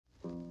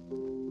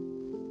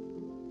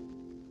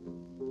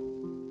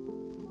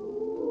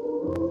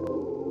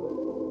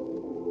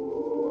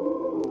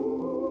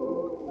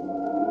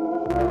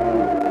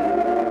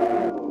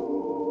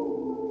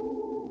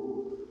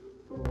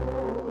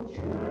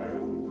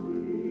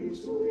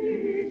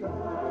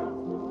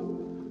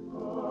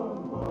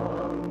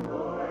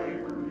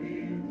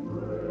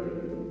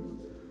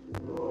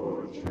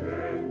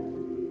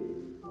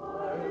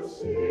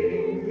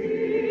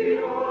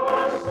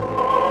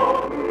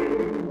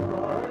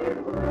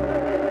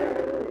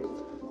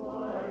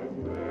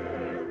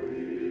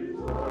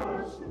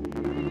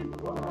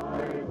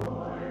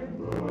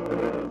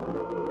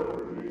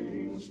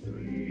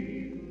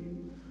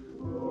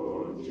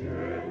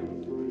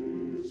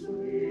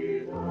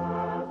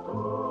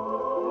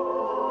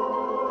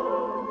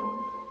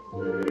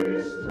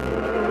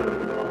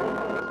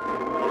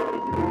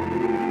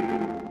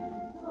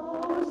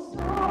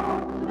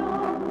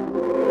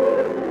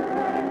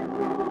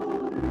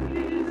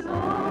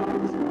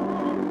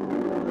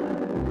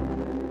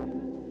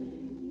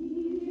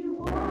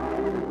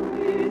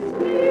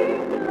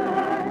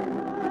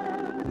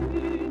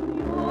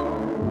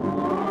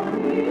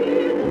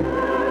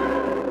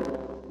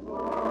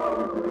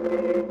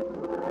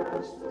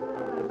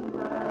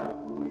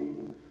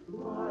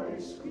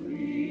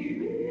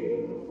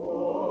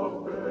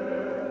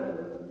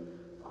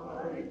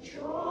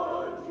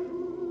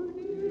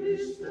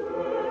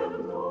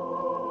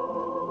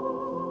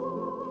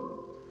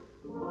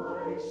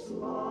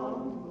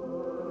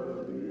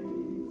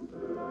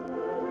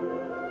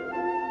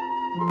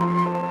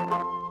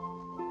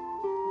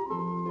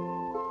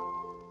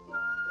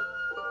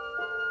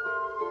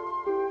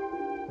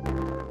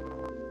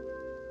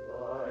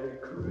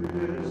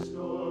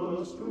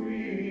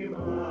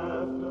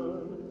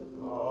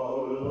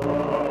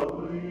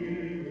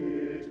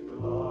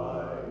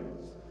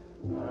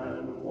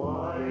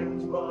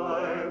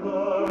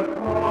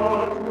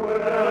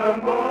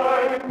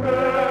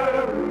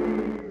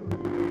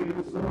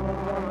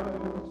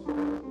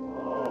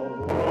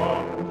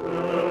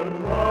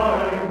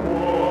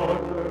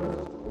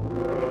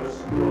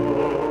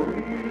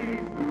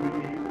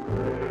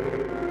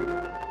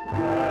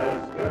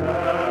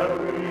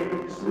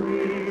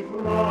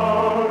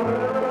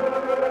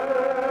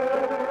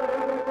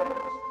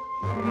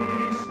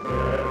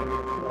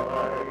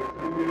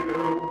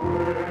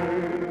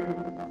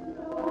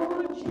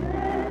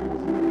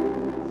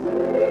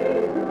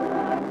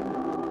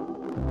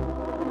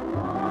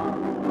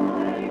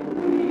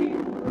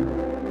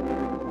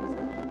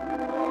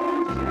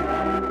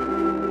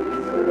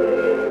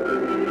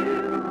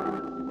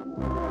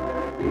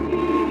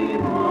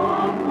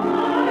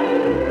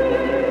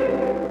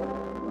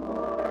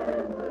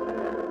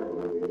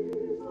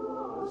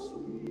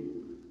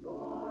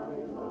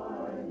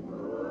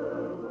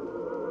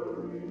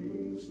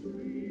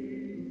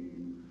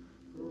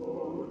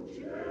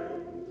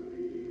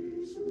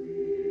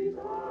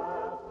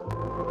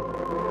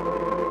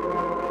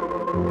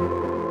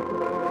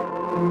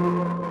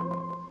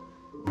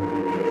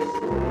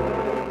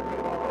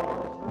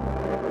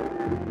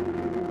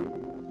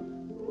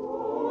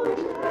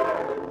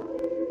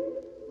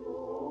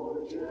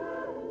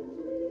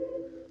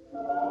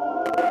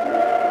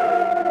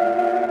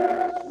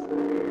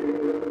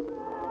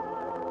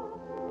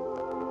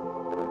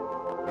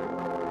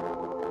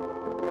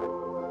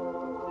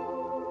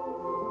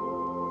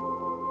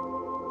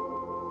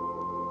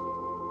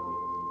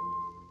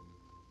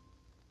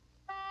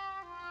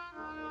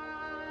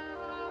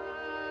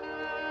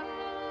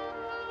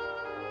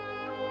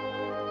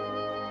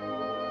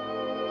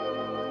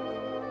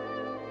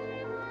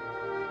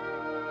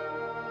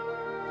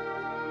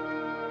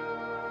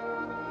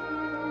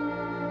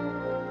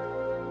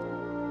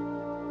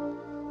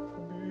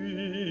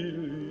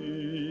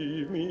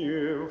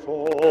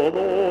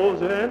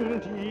those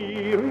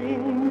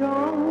endearing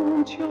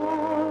young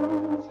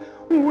charms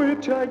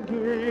which I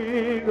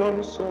gave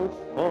them so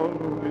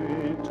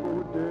fondly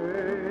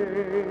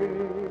today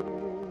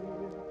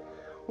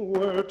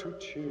were to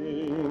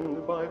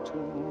change by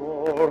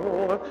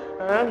tomorrow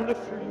and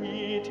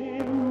fleet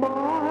in my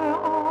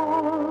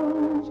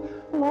arms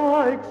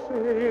like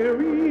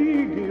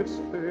fairy gifts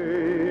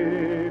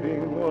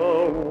fading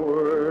away.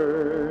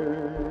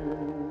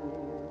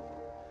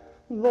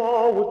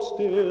 Thou would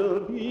still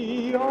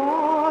be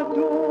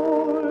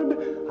adored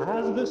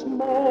as this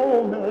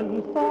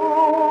moment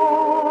thou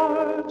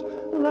art.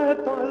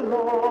 Let thy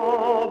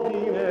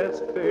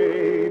loveliness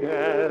fade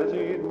as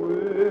it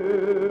will,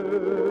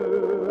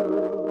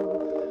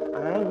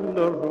 and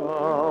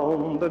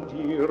around the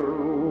dear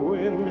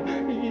ruin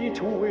each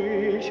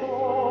wish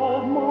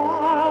of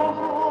my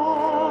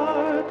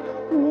heart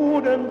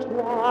would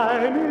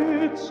entwine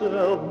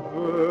itself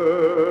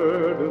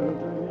burdenedly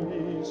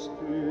still.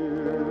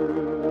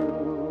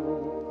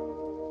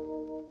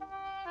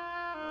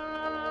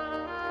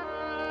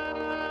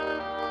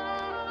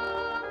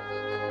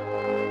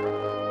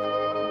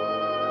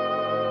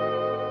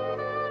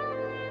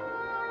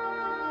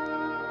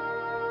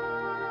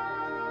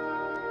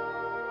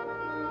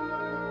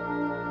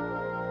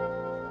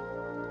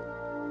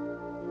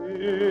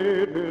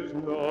 It is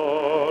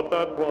not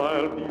that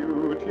while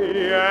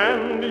beauty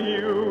and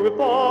youth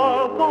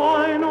are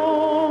thine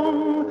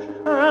own,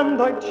 and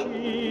thy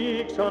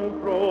cheeks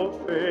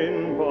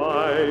unprofaned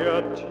by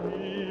a tear,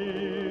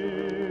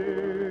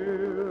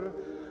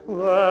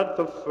 that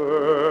the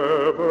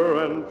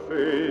fervor and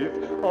faith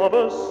of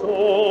a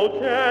soul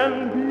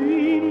can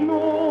be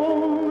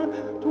known,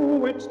 to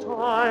which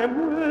time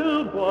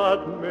will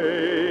but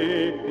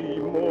make thee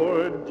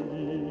more dear.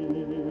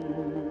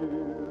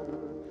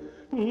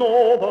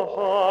 No, the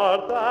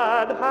heart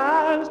that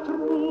has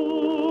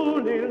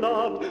truly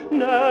loved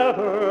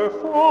never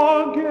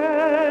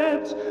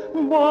forgets,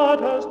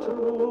 but as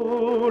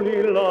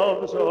truly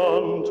loves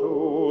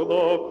unto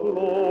the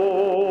close,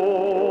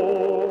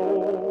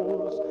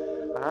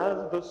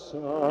 as the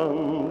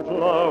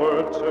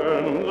sunflower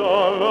turned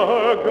on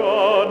her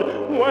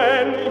god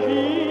when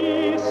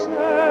he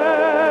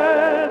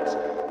set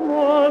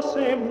the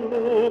same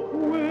look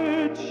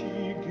which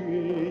he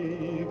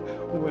gave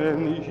when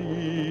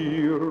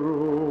he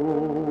rose.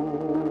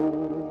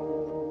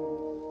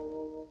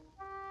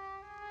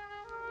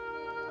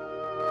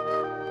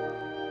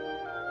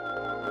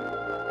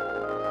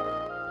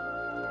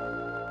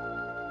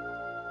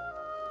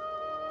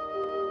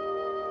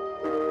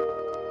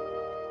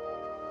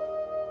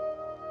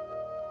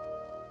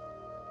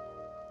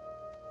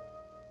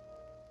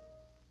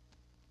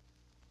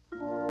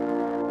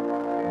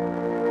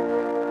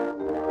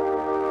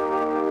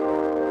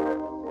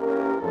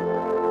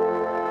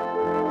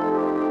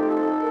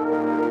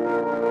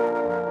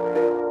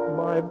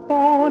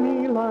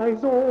 Bonny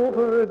lies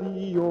over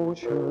the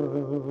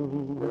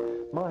ocean,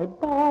 my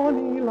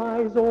Bonny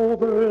lies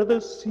over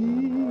the sea,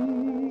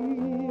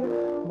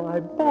 my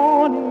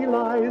Bonny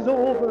lies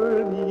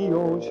over the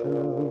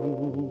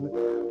ocean.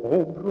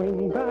 Oh,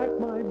 bring back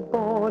my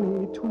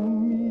Bonny to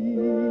me.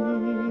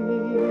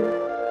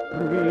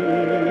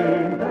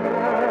 Bring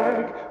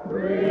back,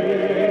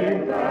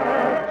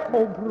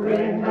 oh,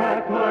 bring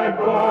back my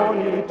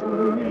Bonny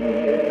to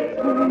me,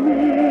 to me.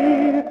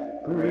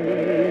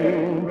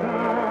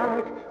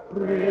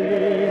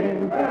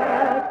 Bring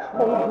back,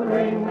 oh,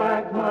 bring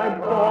back my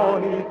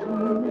Bonny to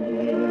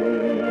me.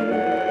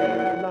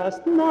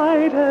 Last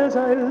night as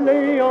I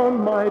lay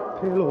on my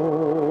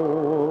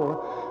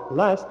pillow,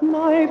 last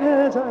night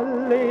as I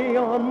lay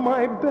on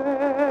my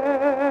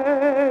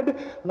bed,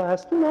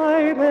 last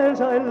night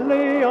as I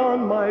lay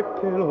on my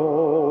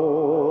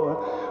pillow,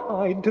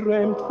 I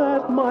dreamt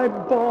that my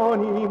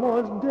Bonny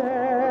was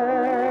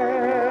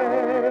dead.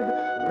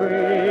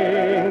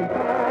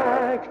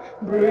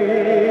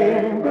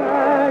 Bring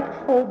back,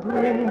 oh,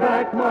 bring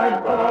back my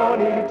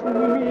Bonny to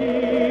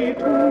me,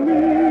 to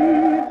me.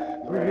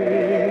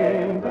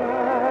 Bring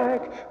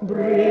back,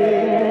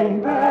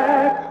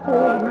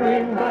 oh,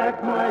 bring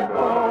back my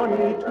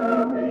Bonny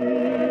to me.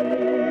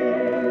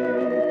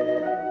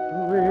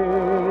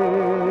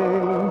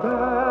 Bring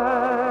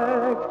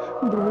back,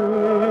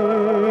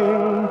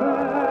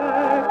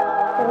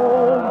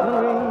 oh,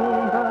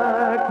 bring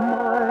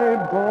back my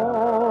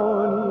Bonny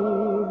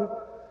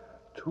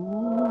to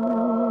me.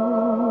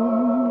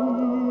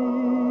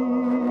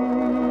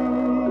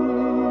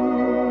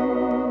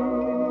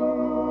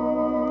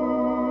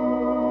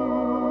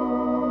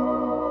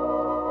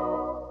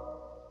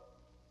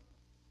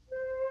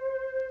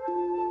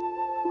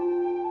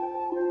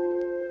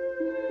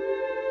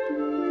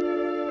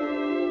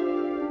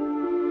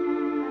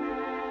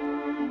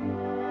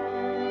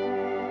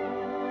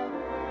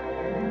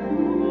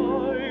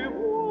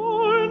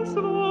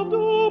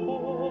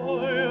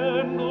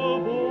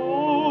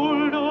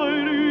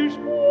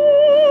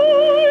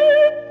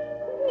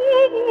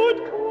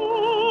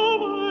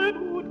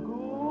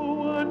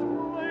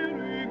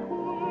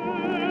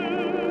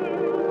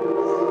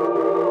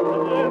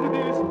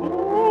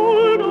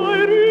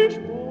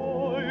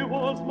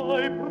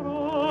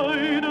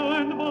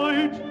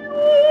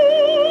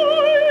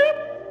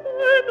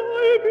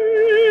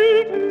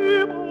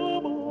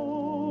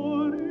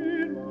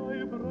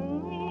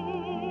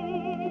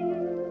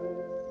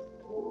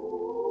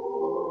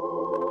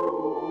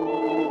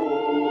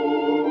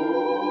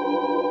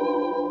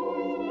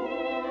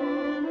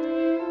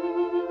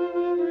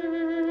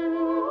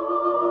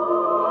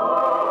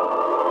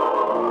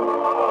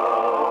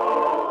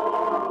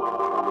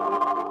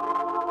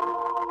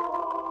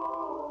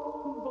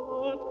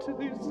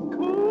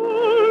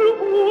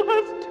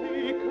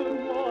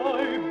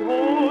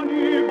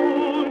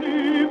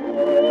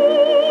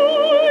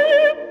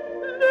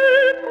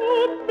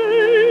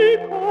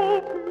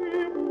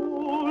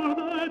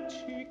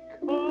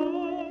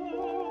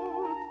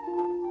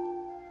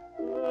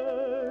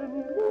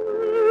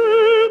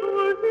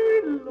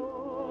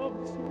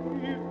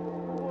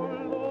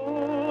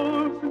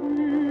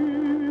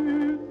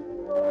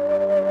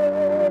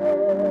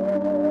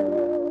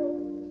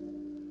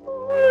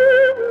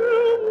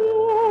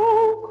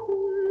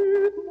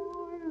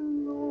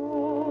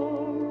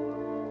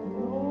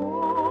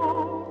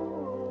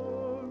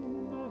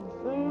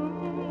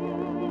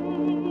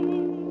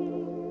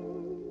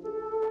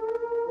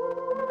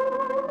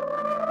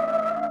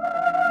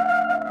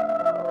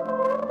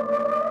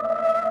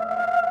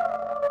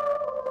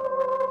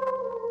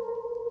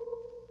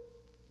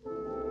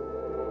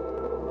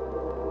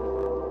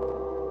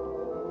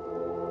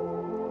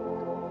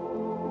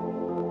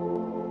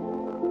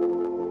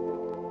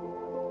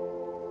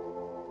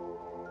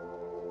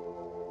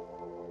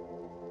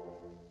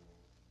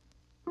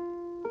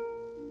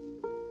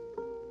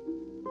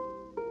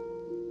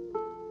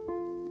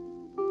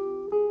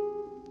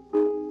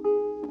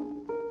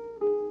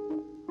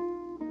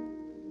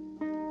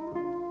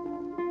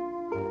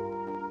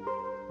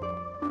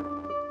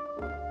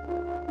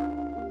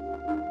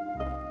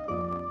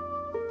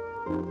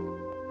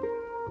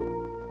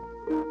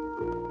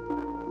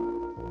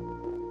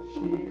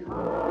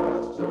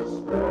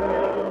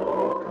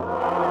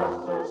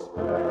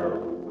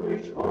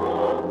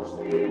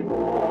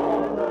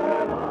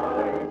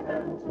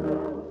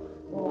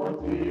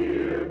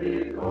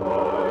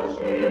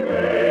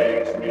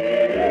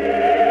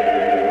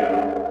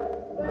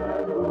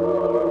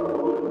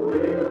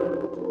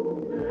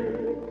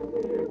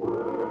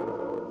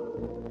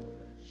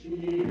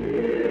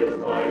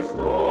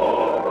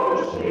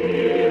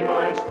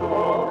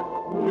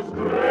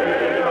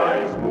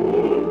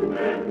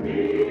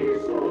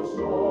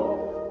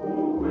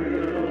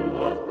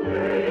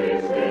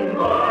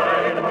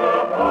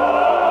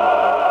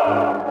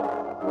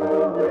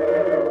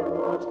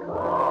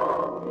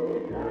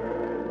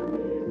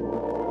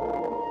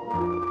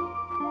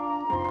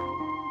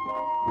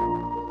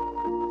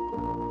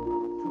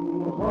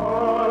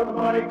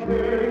 my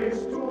case,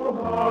 to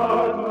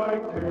hard my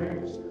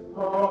case.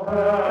 How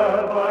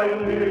have I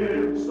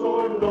lived so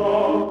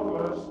long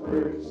a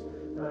space,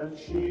 and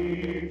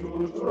she to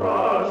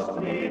trust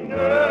me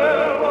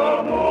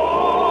nevermore?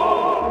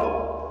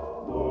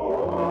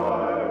 Though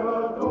I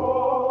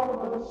adore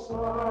her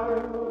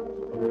silent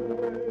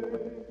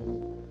face,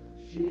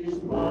 she's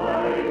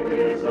my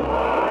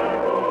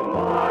desire, oh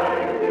my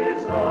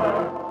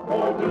desire,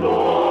 more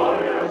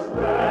glorious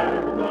than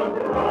the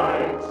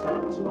bright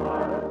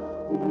sunshine.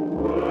 Who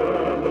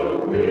were the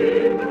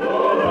wind,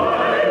 nor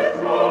I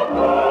so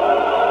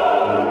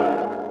high,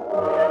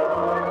 were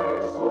I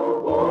so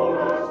bold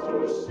as to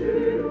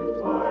sit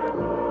by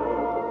her.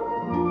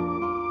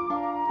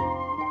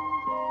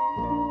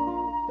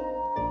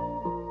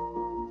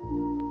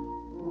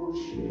 Who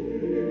she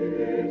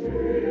it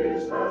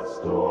is that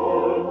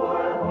stole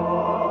my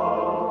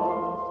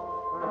heart,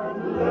 and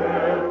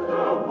left a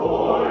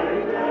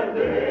void and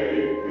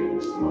aching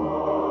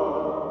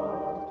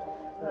smart.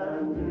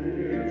 And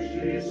if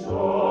she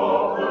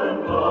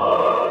softened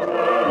not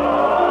her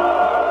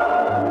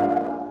eye,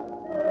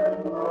 then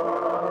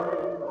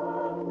life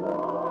and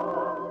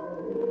mine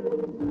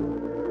in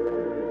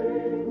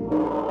vain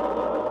must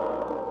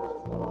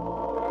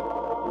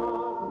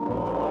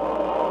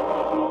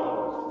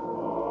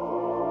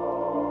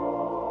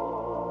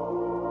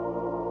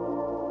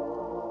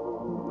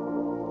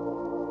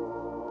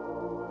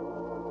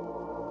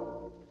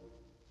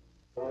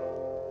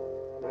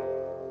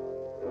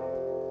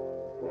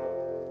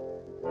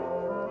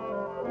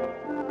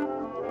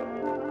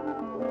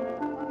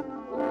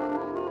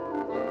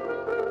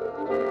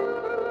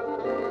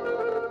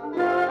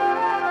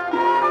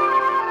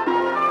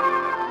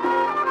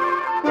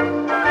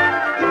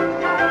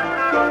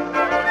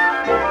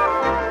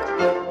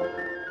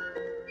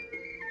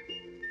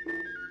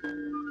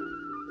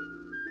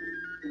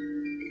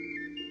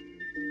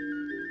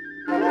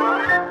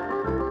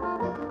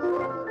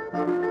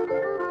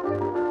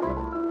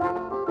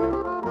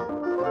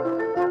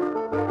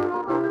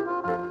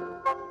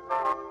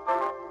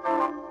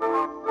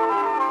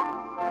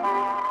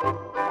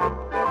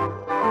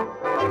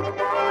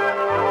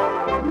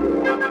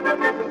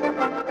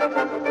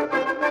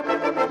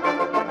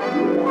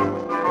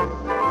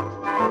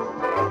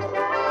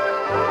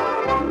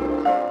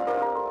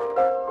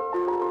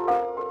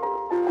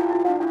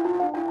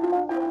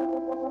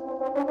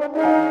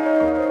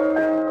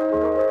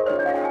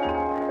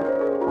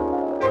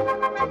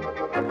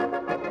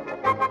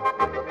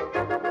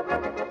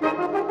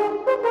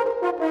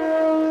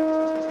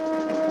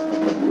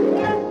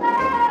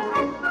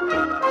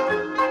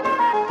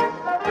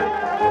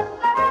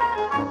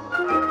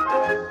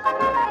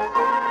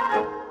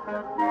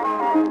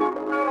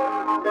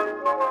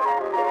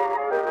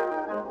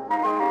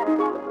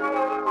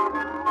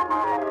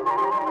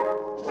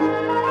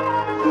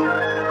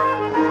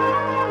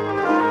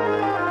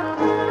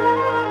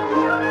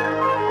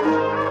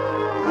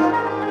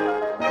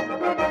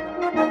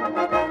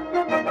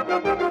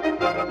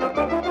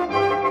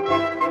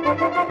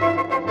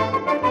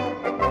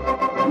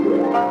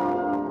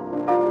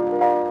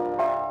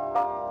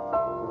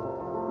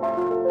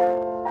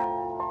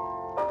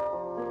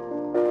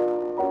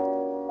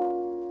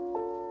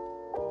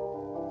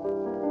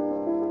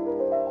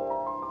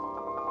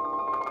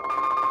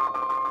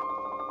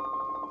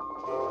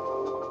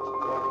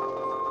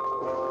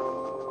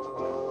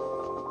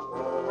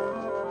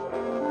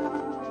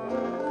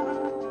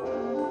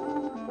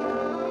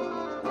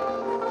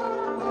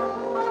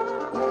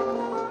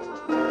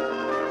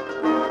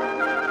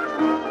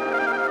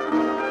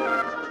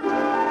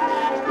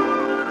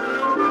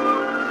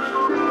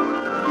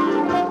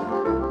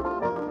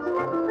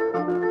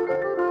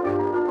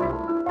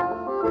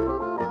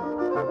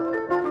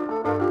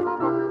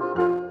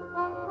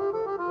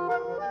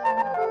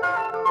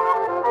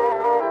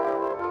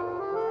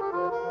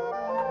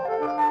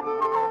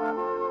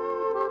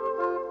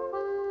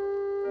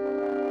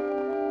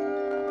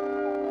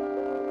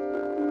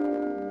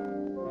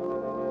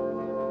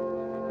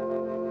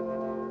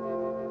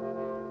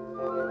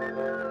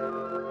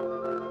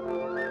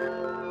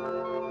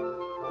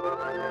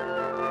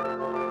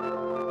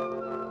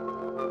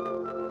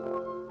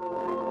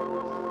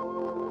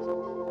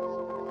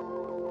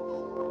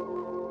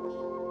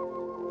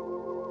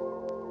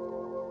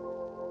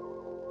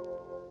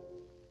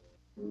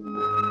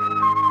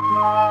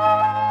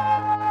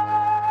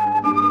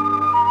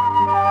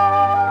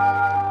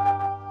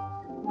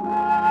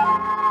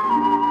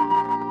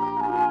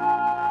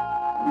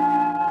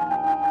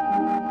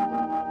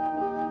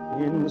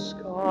In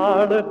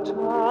Scarlet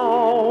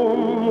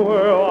Town,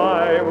 where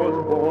I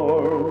was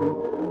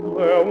born,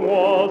 there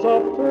was a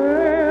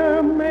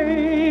fair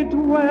maid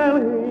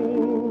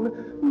dwelling,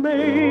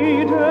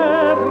 made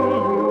every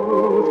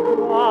youth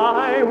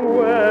cry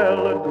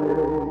well a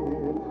day.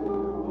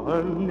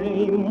 Her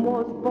name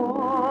was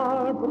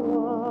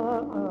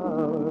Barbara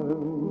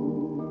Allan.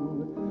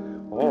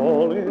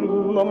 All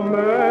in the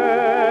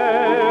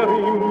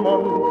merry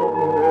month of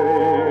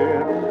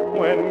May,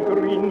 when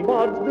green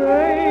buds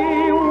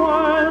they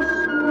were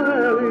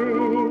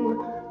swelling,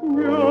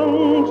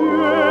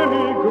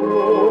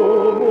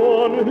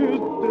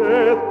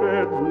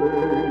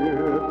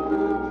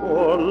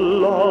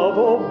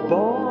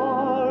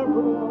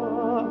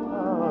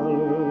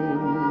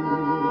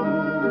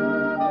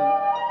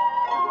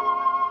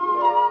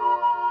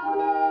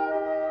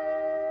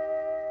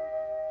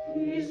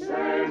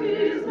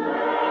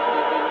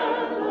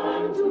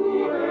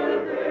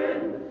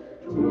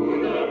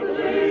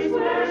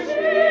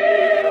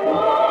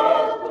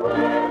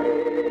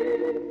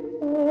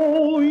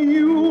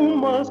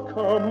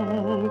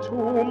 come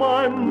to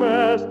my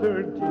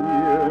master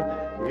dear,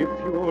 if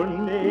your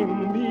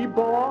name be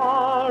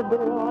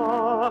Barbara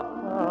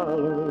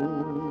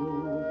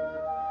Allan.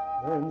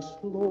 Then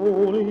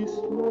slowly,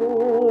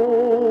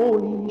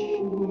 slowly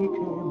she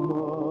came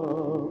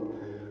up,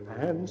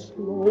 and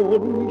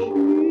slowly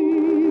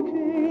she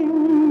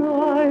came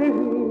nigh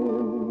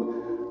him,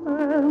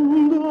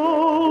 and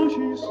all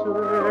she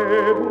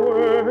said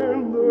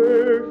when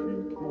there he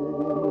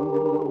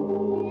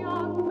came,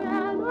 young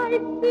man, I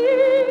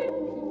think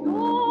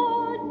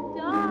you're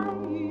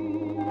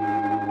dying.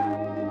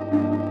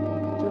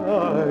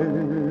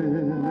 Dying.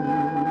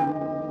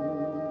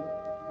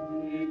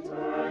 He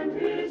turned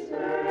his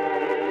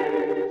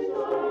face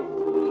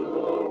unto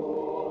the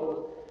wall,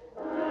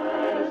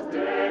 as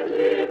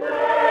deadly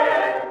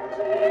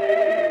Betsy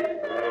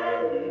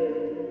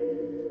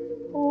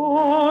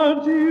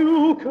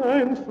Adieu,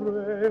 kind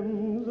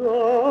friends,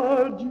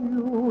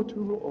 adieu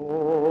to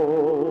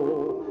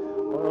all,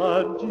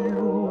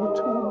 adieu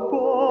to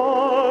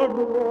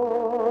Barbara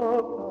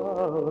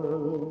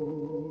Allan.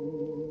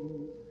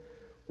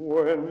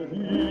 When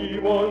he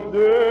was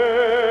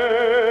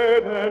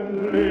dead and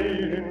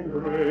laid in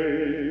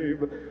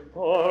grave,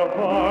 our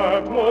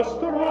heart was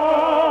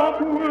struck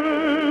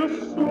with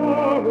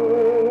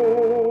sorrow.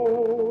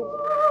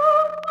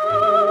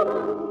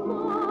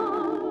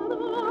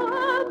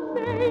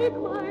 Take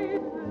my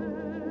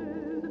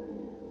hand,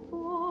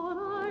 for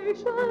I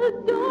shall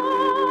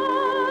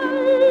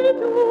die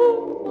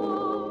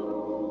tomorrow.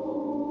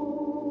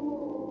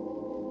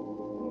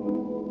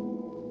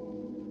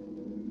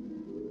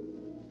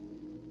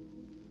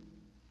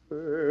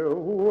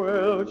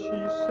 Farewell,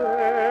 she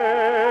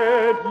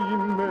said, ye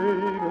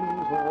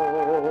maidens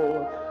all,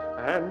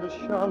 and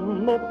shun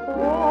the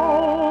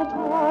fault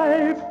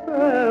I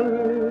fell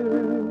in.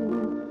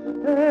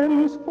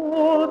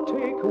 Henceforth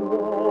take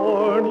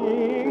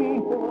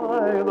warning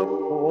by the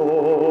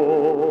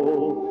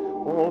fall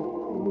of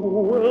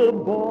cruel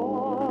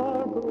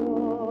Barbara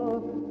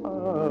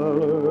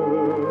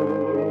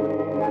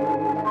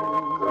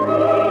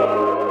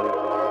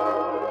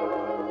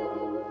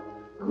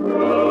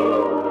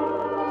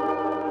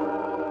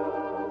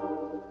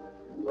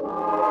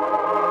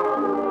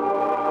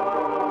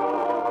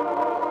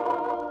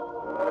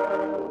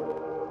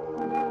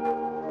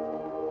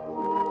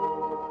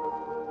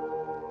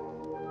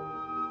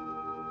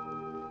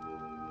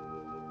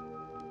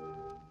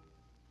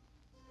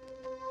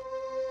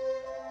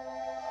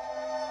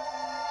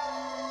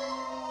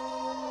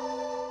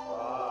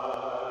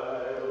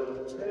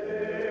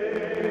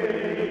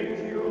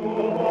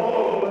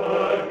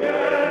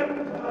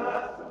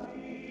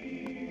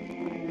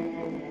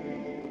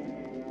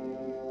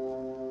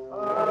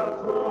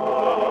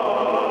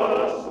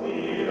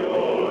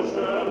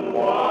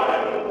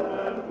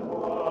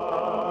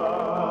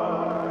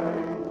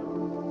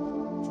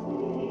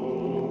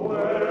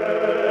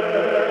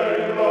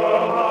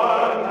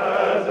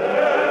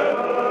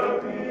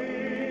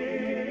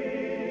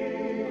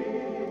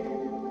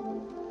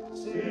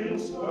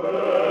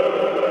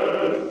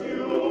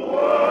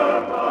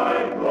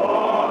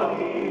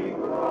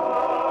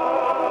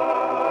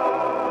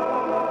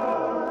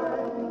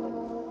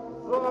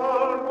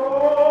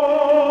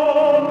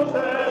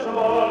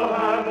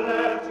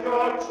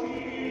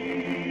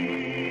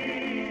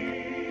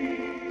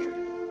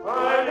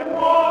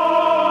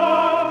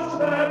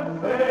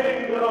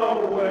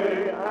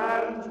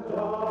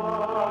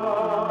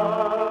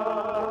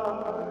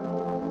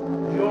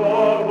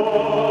Your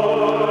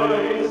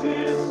voice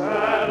is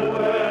sad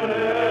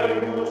whenever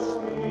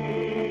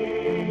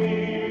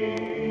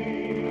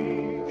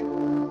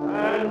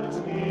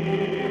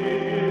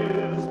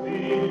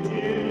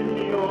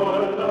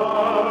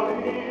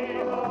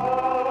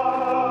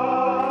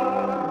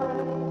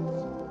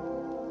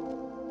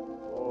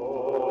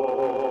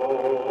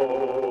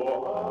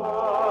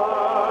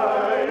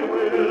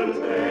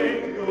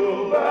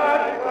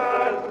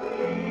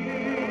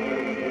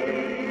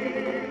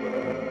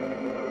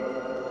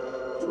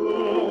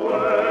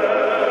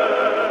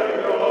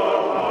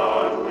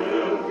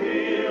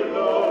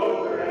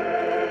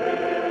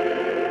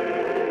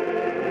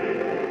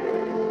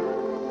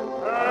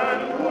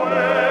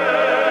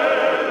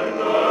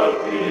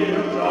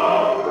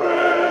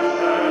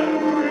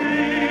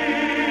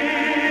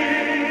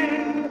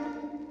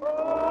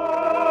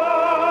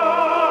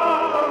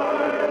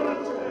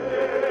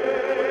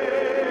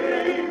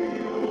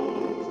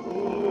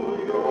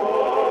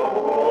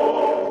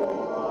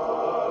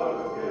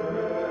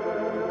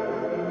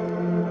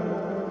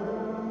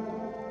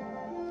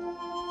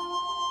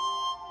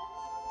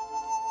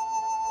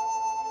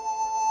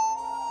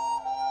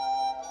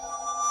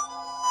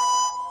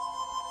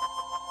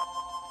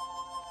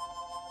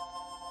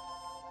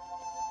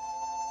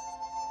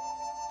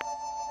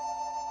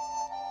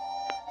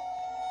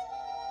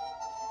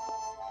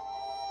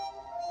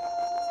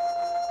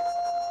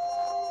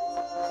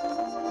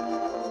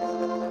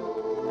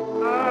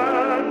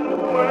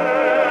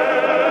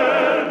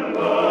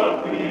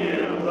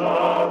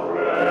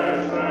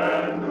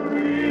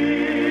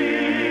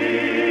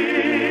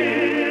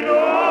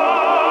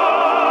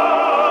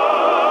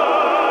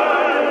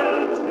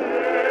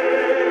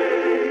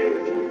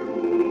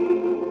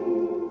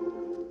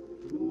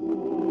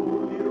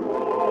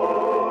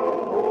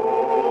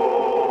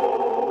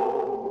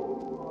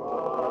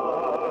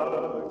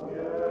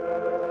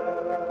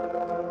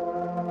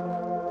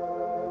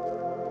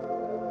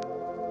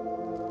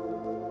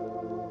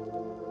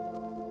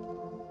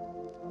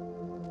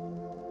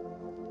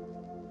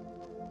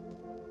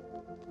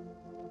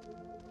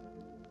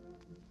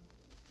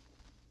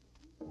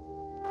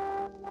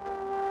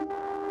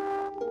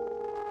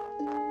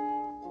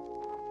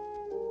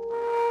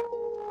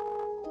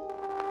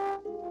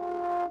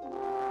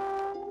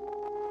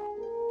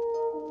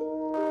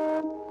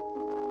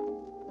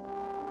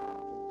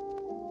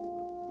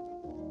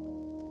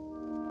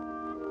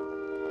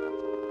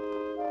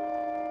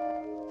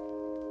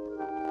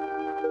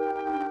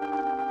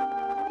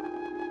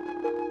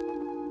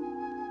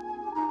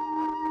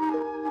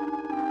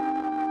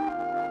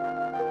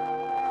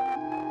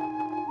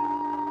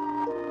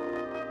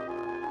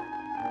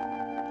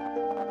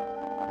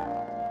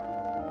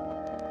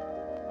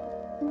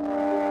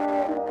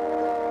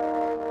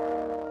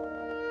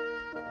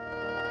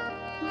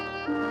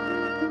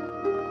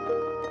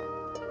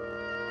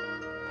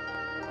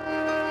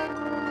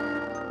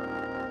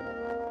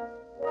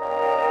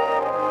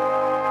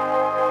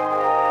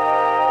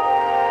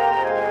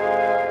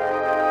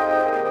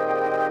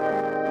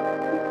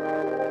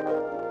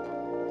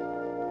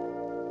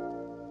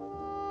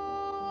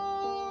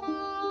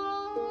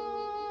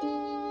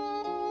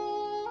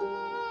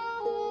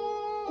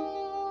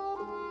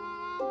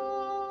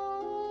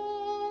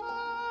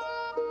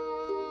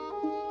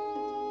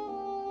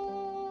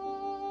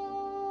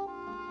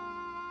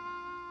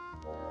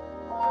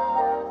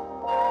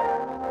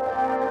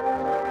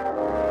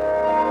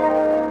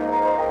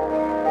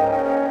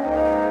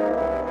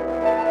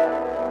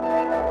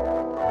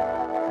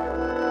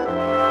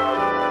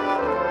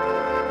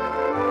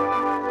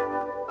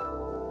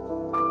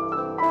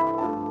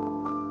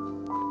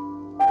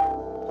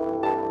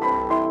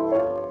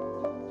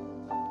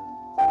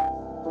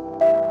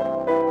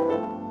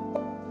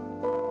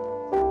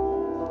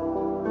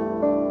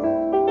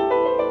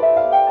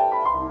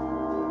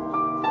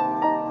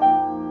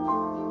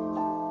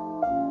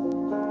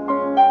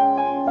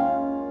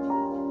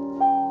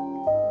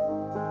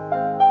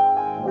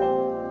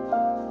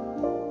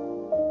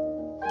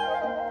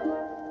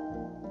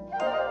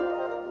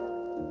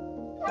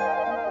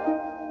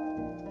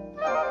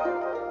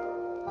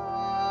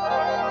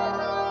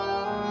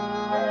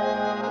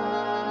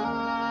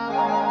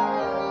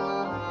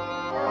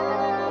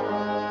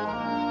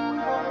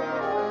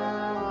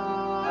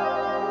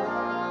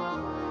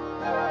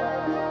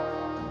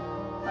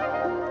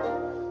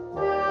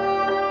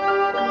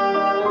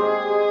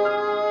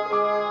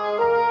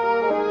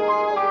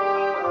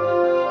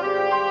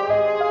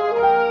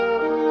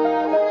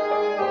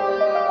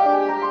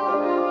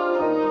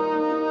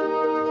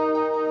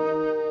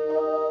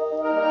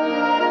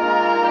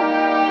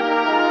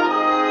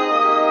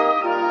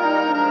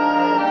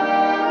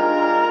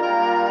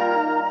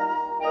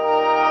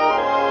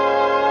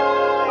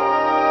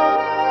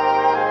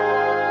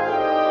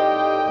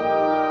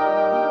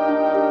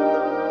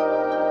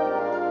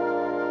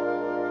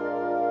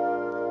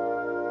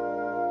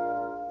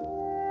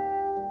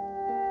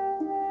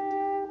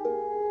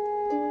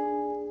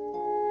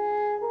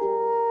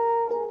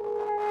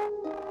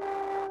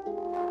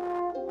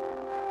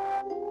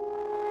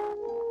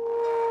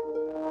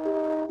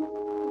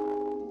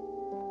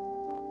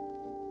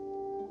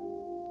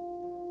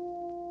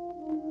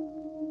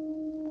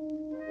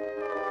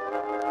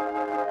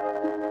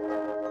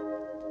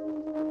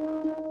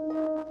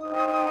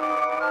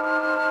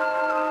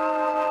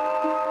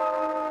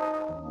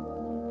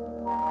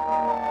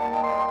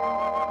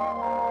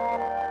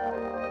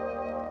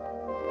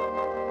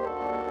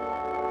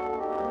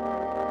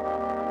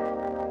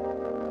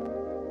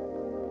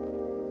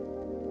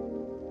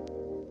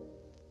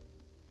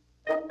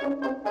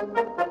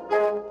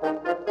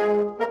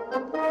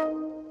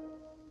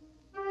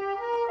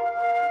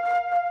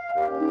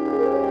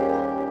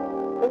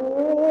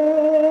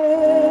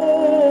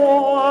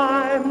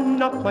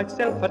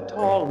Myself at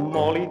all,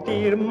 Molly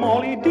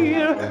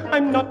dear,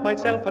 I'm not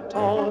myself at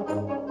all.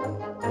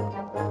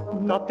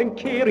 Nothing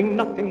caring,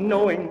 nothing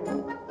knowing,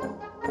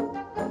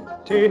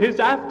 'tis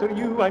after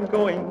you I'm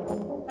going.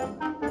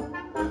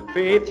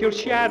 Faith, your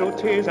shadow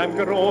 'tis I'm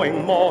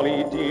growing,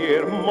 Molly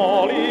dear,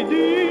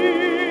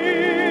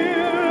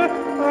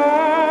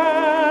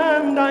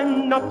 and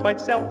I'm not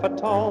myself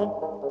at all.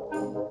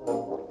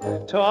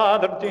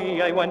 T'other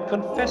day I went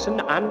confessing,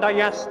 and I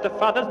asked the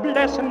Father's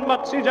blessing,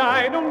 but says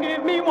I, don't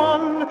give me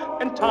one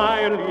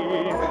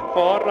entirely,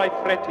 for I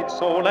fretted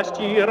so last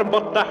year,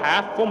 but the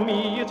half for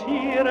me is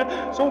here,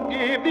 so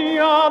give the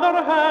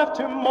other half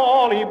to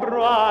Molly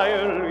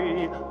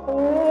Brierly.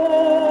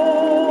 Oh,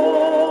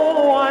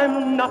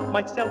 I'm not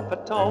myself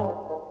at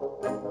all.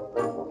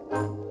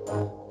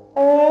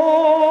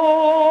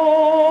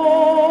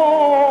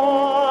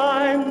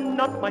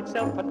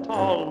 Myself at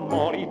all,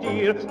 Molly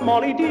dear,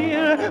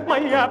 my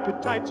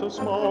appetite so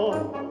small.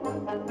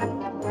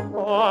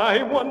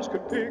 I once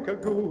could pick a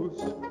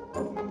goose,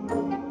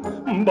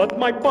 but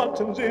my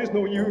buttons is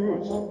no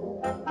use.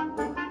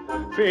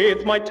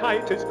 Faith, my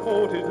tightest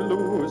coat is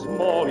loose,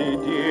 Molly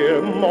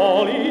dear,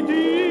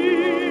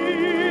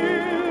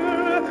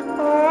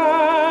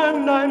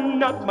 and I'm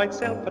not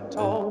myself at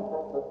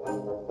all.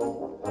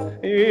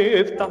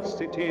 If thus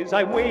it is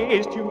I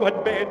waste, you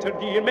had better,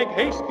 dear, make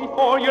haste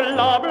before your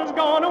lover's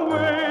gone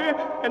away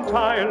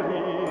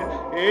entirely.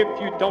 If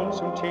you don't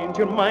soon change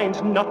your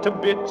mind, not a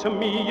bit to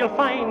me you'll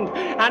find.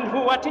 And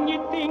what can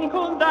you think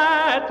of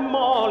that,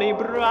 Molly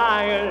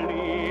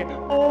Brierly?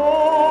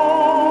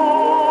 Oh,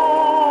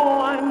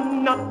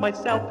 I'm not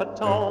myself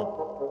at all.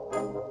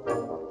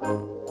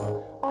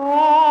 I'll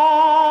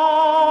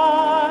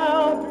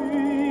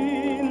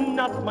be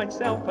not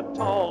myself at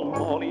all,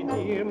 Molly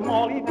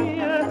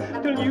dear,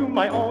 till you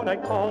my own I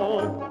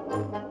call.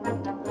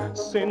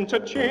 Since a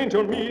change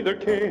on me there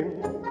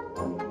came,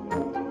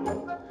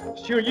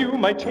 sure you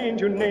might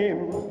change your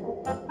name,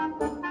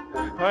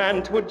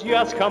 and 'twould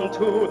just come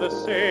to the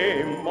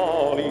same,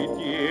 Molly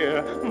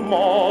dear,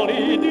 'twould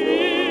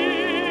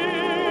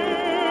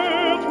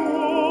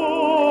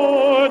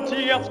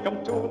just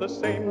come to the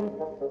same.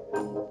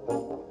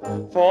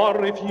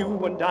 For if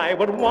you and I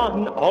were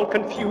one, all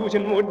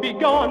confusion would be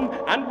gone,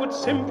 and would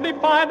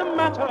simplify the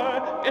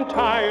matter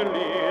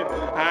entirely,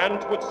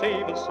 and would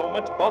save us so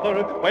much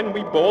bother when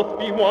we both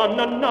be one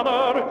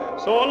another.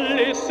 So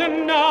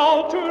listen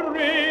now to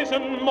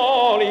reason,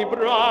 Molly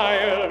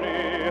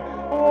Brierly.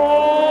 Oh,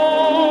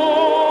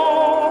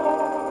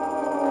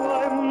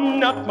 I'm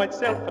not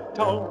myself at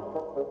all.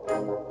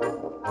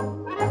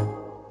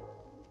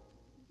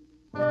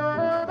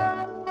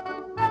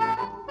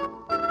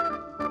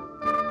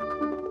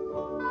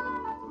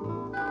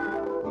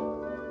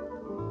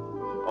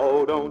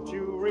 Oh, don't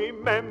you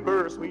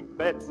remember sweet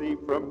Betsy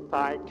from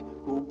Pike,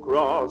 who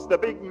crossed the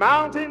big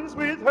mountains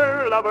with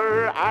her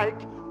lover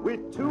Ike,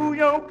 with 2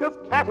 yoke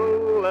of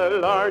cattle, a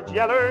large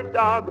yeller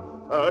dog,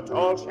 a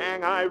tall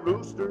Shanghai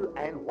rooster,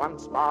 and 1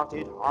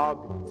 spotted hog.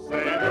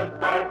 Say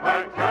goodbye,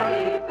 Pike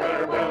County,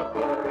 farewell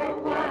for a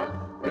while.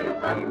 We'll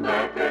come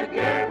back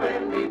again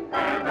when we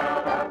pan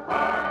out our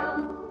pile.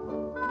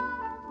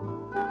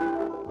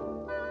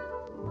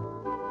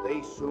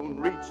 They soon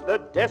reached the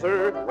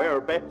desert where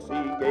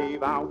Betsy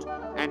gave out,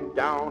 and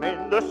down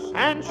in the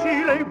sand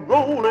she lay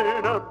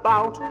rolling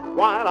about,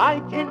 while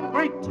Ike in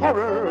great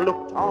terror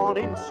looked on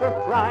in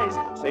surprise,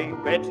 saying,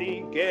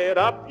 Betsy, get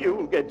up,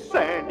 you'll get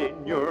sand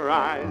in your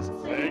eyes.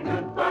 Say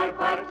goodbye,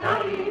 Pike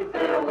County,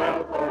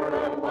 farewell for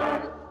a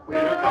while.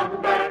 We'll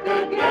come back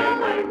again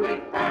when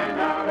we pan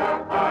out our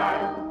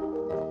pile.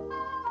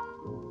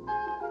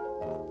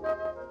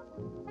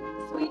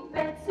 Sweet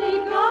Betsy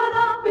got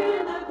up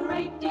in a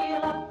great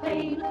deal of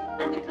pain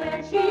and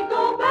declared she'd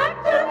go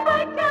back to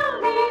Pike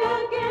County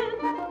again.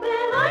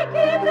 Then I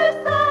came to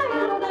sigh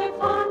and they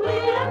fondly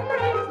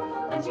embraced,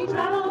 and she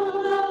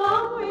traveled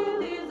along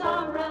with his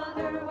arm round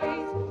her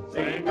waist.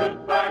 Say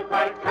goodbye,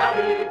 Pike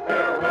County,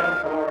 farewell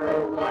for a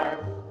while.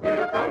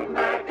 We'll come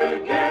back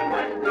again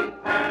when we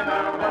pan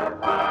out our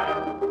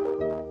pile.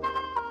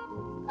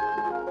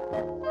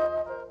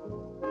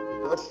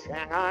 The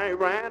Shanghai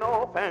ran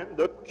off and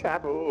the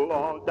cattle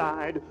all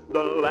died.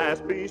 The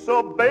last piece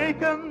of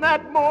bacon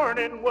that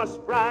morning was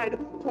fried.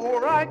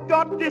 Poor Ike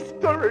got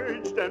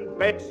discouraged and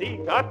Betsy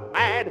got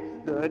mad.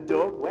 The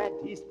dog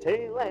wagged his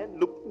tail and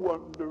looked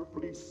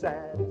wonderfully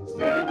sad.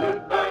 Say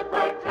goodbye,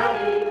 Pike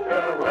County,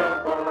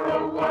 farewell for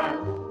a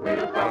while.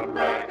 We'll come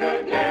back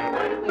again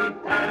when we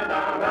pan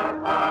out our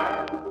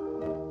pile.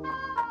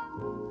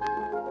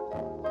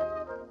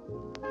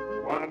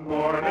 One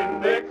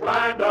morning they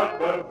climbed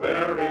up a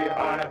very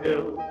high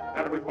hill,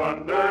 and with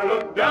wonder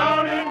looked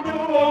down into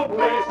old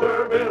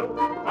Placerville.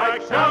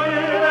 Mike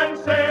shouted and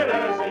said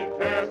as he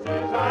cast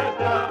his eyes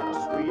down,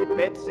 Sweet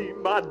Betsy,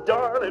 my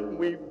darling,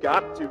 we've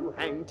got to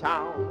hang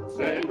town.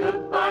 say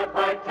goodbye,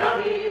 Pike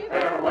County,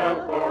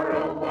 farewell for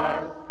a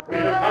while.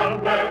 We'll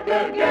come back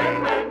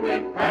again when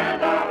we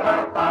pan out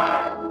our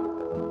pile.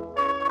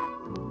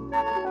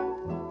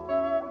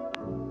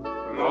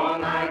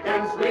 Long Ike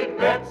and sweet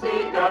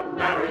Betsy got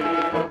married,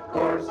 of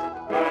course,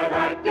 but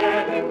Ike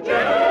getting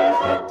jealous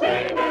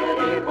obtained a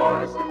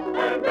divorce,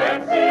 and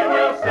Betsy,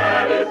 well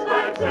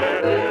satisfied,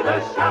 said with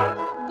a shout,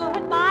 Go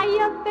ahead, buy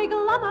your big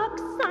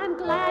lummocks, I'm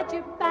glad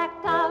you're back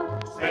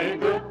out. say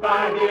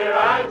goodbye, dear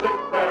Isaac,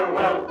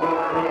 farewell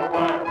for a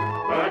while,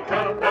 but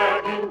come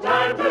back in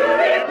time to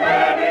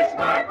replenish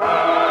my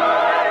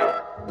pile.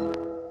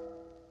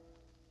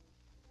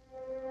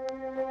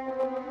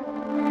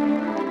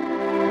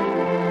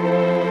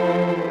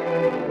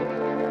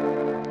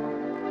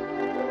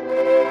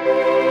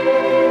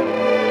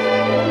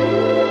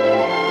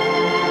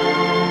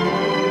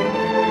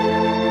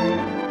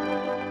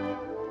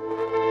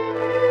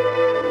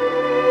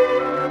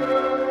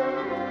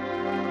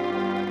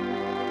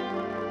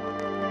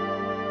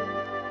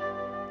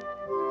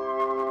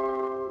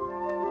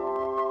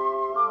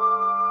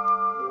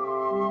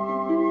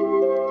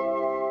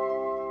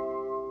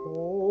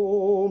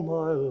 Oh,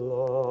 my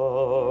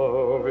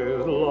love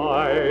is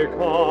like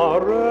a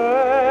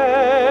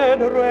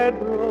red, red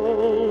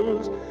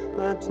rose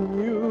that's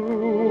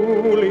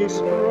newly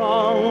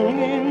sprung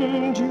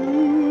in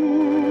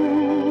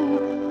June.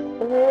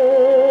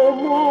 Oh,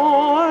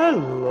 my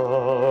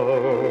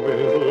love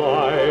is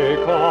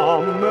like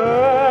a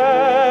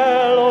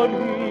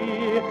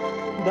melody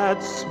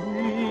that's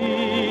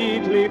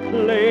sweet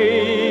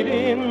played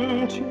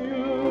in tune.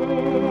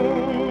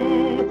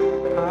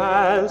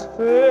 As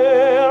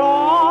fair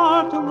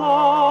art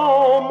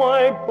thou,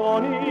 my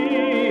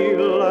bonny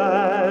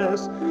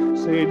lass,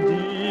 sae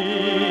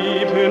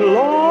deep in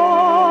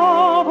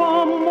love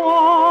am I,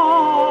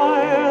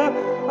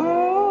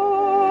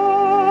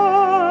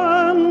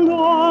 and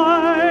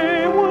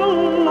I will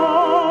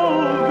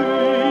love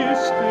thee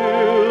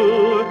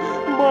still,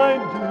 my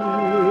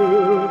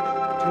dear,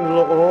 till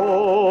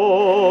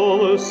all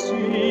the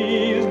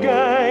seas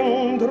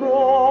gang dry,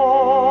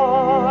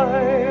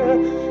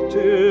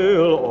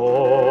 till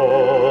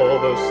all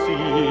the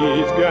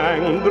seas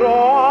gang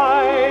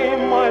dry,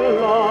 my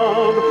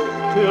love,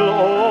 till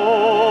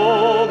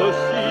all the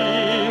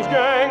seas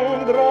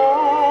gang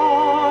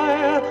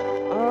dry,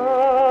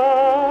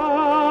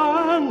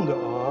 and I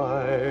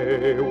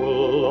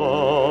will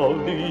love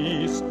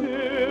thee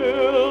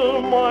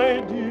still, my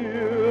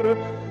dear,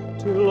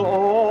 till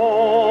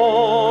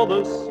all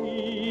the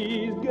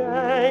seas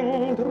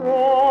gang dry.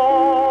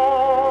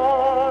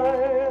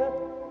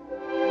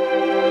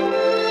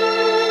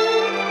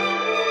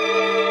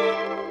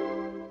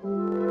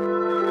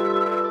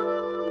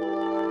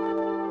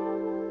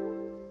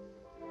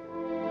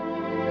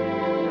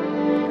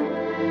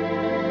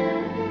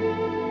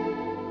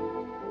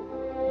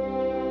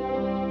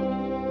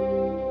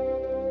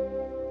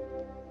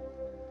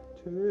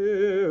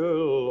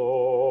 Till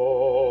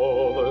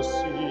all the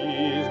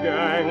seas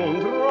gang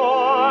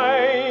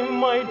dry,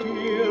 my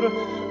dear,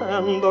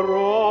 and the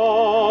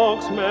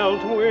rocks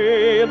melt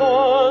with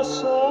the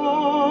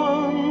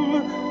sun.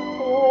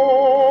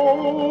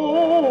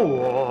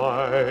 Oh,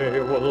 I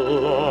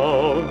will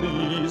love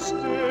thee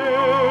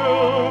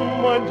still,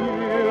 my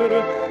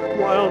dear,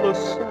 while the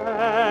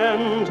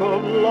sands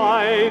of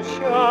life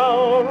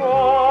shall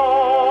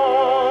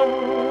run,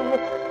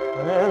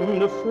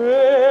 and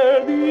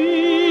fare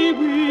thee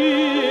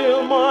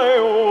will, my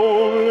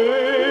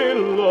only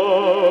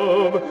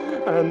love,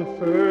 and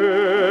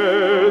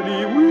fare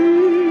thee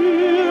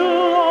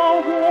will a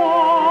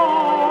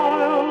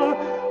while,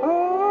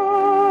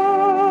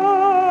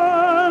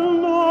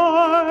 and I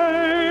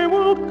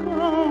will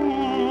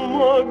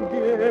come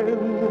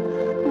again,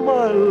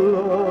 my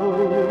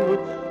love,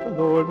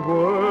 though it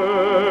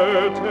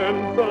were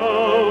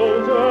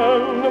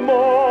 10,000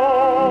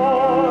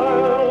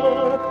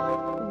 miles,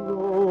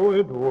 though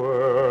it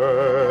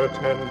were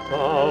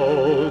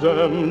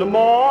 10,000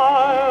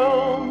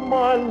 miles,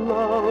 my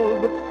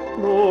love,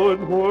 though it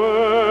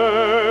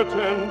were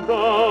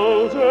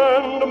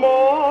 10,000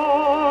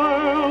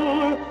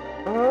 miles,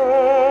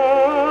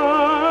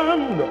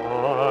 and I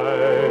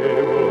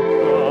will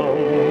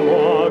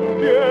come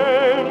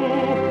again,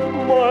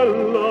 my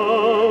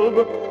love,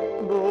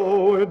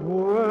 though it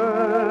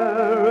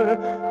were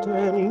 10,000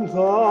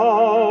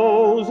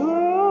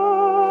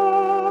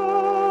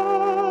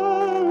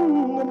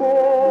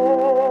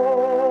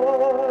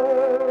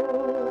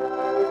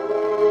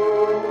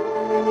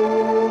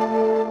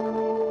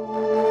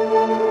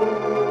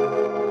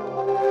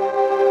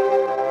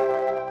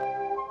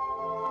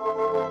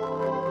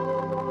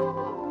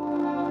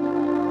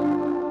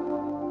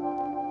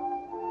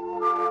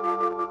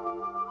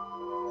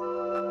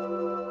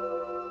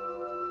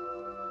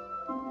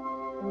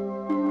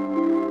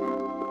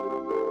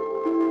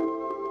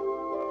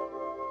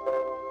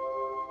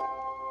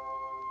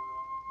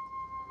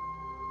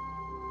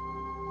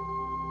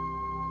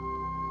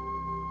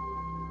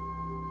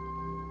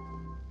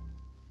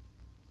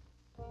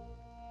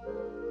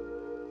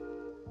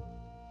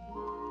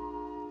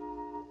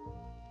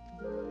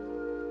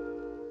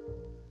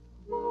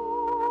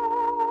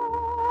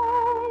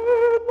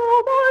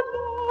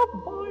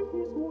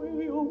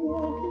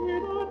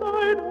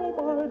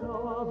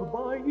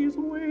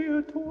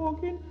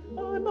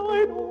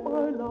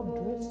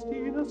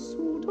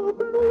 suit of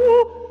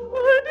blue,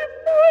 and if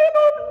my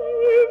love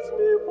leaves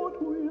me, what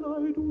will I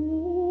do?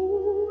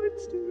 And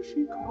still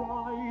she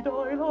cried,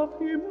 I love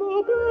him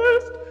the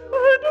best,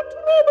 and a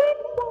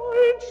troubled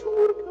mind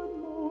sure can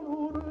know no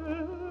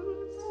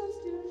rest. And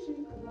still she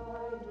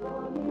cried,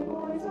 Bonny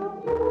boys of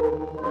you,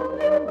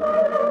 and if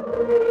my love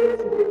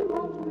leaves me,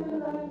 what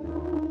will I do?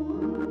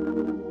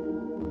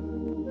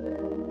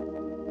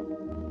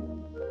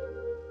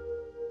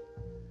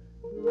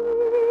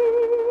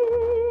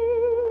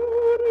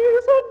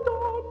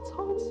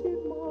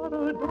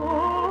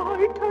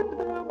 And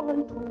there my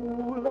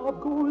true love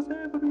goes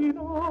every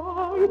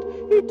night.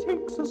 He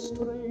takes a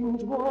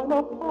strange one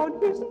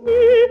upon his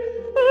knee,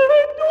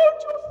 and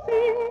don't you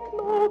think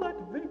now that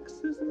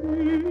vexes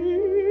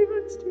me?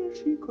 And still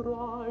she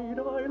cried,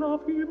 I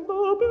love him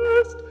the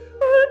best,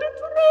 and a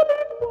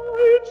troubled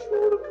mind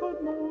sure can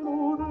know no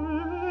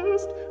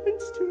rest. And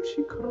still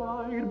she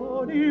cried,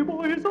 Bonny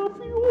boys of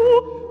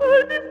you,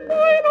 and if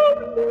my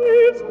love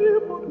leaves me,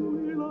 what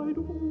will I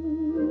do?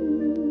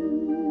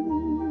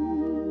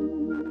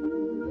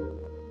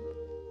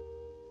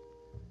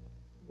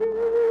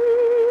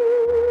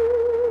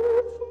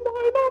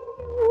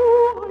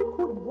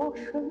 Wash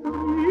and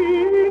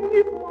clean,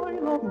 if my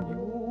love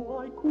knew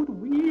I could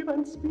weave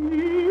and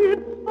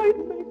spin, I'd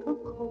make a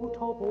coat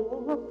of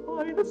all the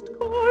finest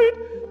kind,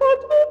 but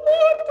the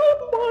want of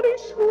money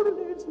sure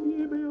leaves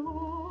me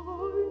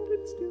behind.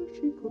 And still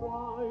she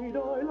cried,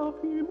 I love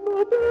him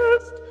the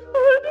best,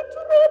 and a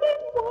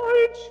troubled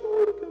mind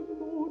sure can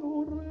know no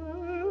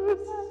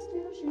rest. And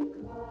still she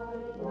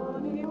cried,